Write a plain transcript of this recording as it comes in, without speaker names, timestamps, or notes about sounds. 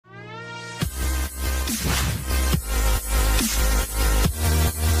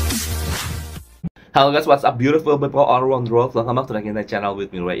Hello guys, what's up beautiful people all around the world? Welcome back to the channel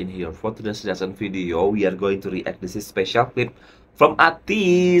with me right in here. For today's suggestion video, we are going to react this is special clip from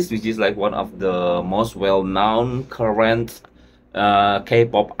ATEEZ, which is like one of the most well-known current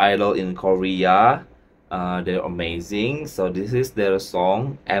K-pop idol in Korea. They're amazing. So this is their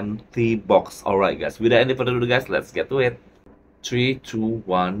song Empty Box. Alright guys, without any further ado guys, let's get to it. 3, 2,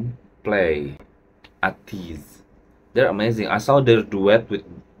 1, play. ATEEZ. They're amazing. I saw their duet with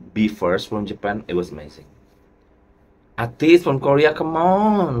B First from Japan. It was amazing. ATEEZ from Korea, come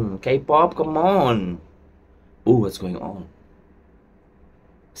on. K-pop, come on. Ooh, what's going on?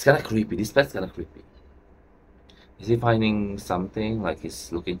 It's kind of creepy. This pet's kind of creepy. Is he finding something? Like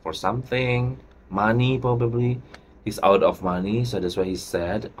he's looking for something? Money, probably. He's out of money, so that's why he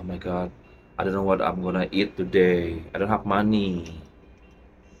said, oh my god, I don't know what I'm gonna eat today. I don't have money.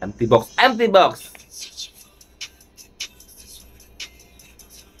 Empty box. Empty box!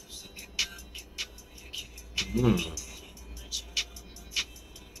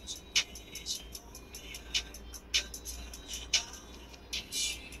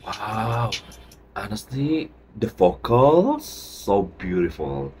 Wow, honestly, the vocals so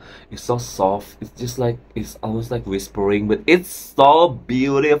beautiful. It's so soft. It's just like it's almost like whispering, but it's so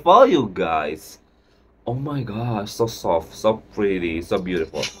beautiful, you guys. Oh my gosh, so soft, so pretty, so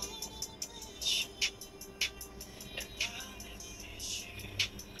beautiful.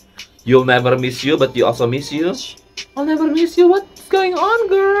 You'll never miss you, but you also miss you. I'll never miss you. What's going on,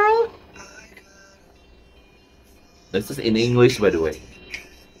 girl? This is in English, by the way.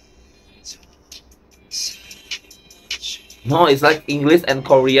 No, it's like English and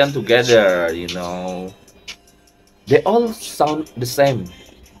Korean together, you know. They all sound the same.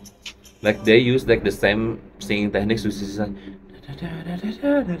 Like they use like the same singing techniques, which is like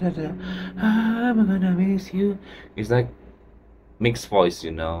I'm gonna miss you. It's like mixed voice,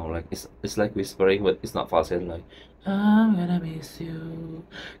 you know, like it's like whispering, but it's not falsetto. Like I'm gonna miss you,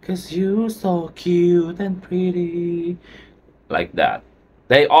 cause you're so cute and pretty, like that.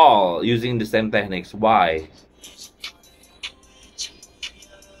 They all using the same techniques. Why?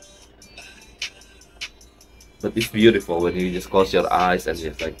 But it's beautiful when you just close your eyes and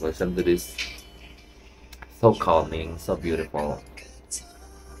just like listen to this. So calming, so beautiful.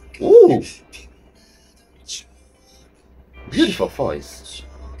 Ooh, beautiful voice.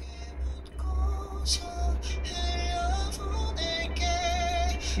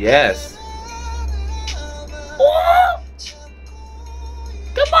 Yes. Oh,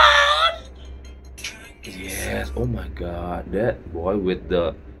 come on. Yes. Oh my god, that boy with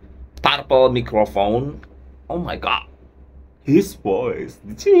the purple microphone. Oh my god, his voice.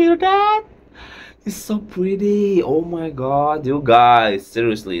 Did you hear that? It's so pretty. Oh my god, you guys,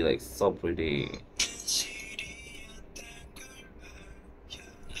 seriously, like so pretty.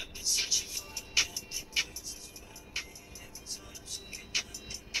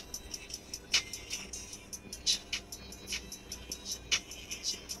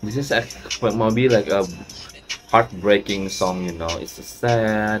 This is maybe like a heartbreaking song, you know. It's so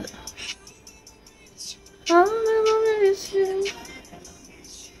sad. I'll never miss you.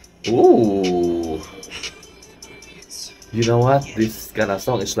 Ooh. You know what? This kind of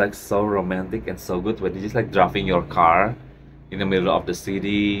song is like so romantic and so good when you just like driving your car in the middle of the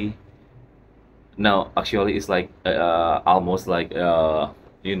city. No, actually it's like almost like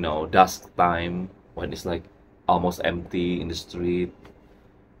you know, dusk time when it's like almost empty in the street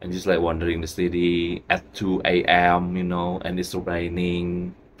and just like wandering the city at 2 a.m., you know, and it's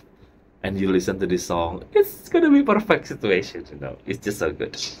raining. And you listen to this song, it's gonna be perfect situation, you know. It's just so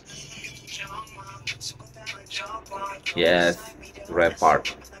good. Yes, rap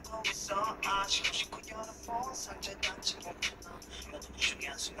part.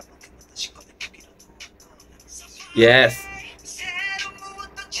 Yes.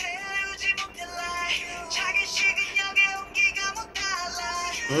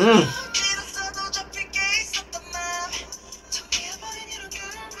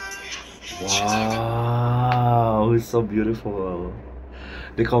 Wow, it's so beautiful.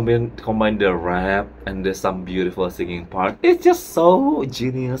 They combine the rap and there's some beautiful singing part. It's just so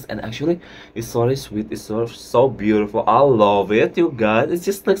genius, and actually it's so sweet. It's so beautiful. I love it, you guys. It's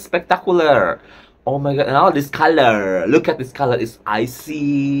just like spectacular. Oh my god! And all this color. Look at this color. It's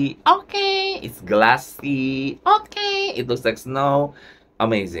icy. Okay. It's glassy. Okay. It looks like snow.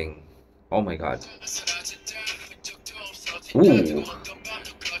 Amazing. Oh my god. Ooh.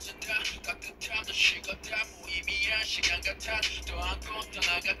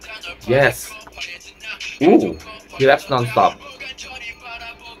 Yes. Ooh, he raps non-stop.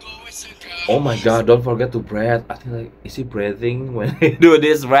 Oh my god, don't forget to breathe. I think like, is he breathing when he do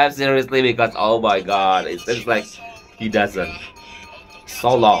this rap seriously? Because oh my god, it seems like he doesn't.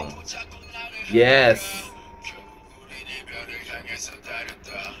 So long. Yes.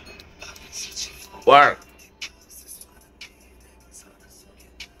 Work.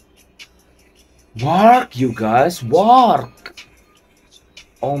 Work, you guys, work.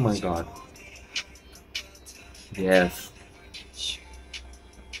 Oh my god. Yes.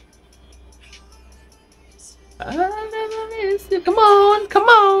 Come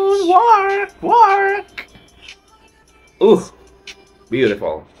on, work, work. Ooh,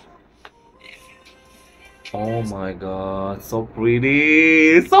 beautiful. Oh my god, so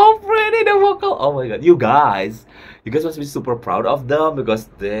pretty, the vocal. Oh my god, you guys must be super proud of them because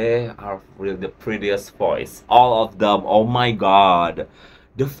they are really the prettiest voice. All of them. Oh my god,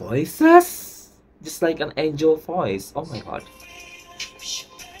 the voices, just like an angel voice. Oh my god.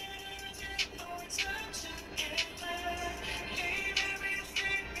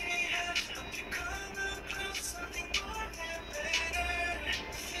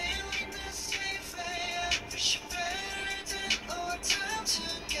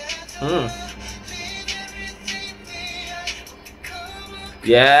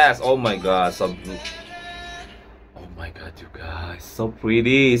 Yes, oh my god, so oh my god, you guys, so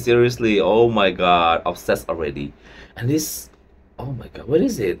pretty, seriously, oh my god, obsessed already. And this, oh my god, what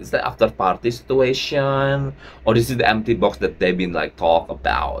is it? Is that after party situation? Or this is the empty box that they've been like talk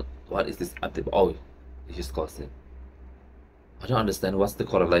about? What is this empty box? Oh, they just closed it. I don't understand what's the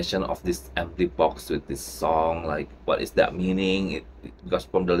correlation of this empty box with this song. Like, what is that meaning? Because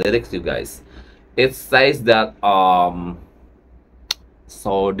from the lyrics, you guys, it says that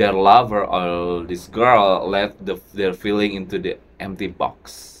so their lover or this girl left their feeling into the empty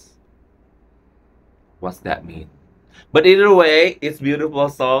box. What's that mean? But either way, it's beautiful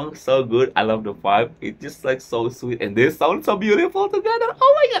song, so good. I love the vibe. It's just like so sweet, and they sound so beautiful together.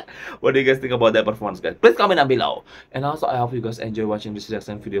 Oh my god! What do you guys think about that performance, guys? Please comment down below. And also, I hope you guys enjoy watching this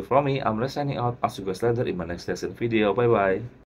reaction video from me. I'm signing out. I'll see you guys later in my next reaction video. Bye bye.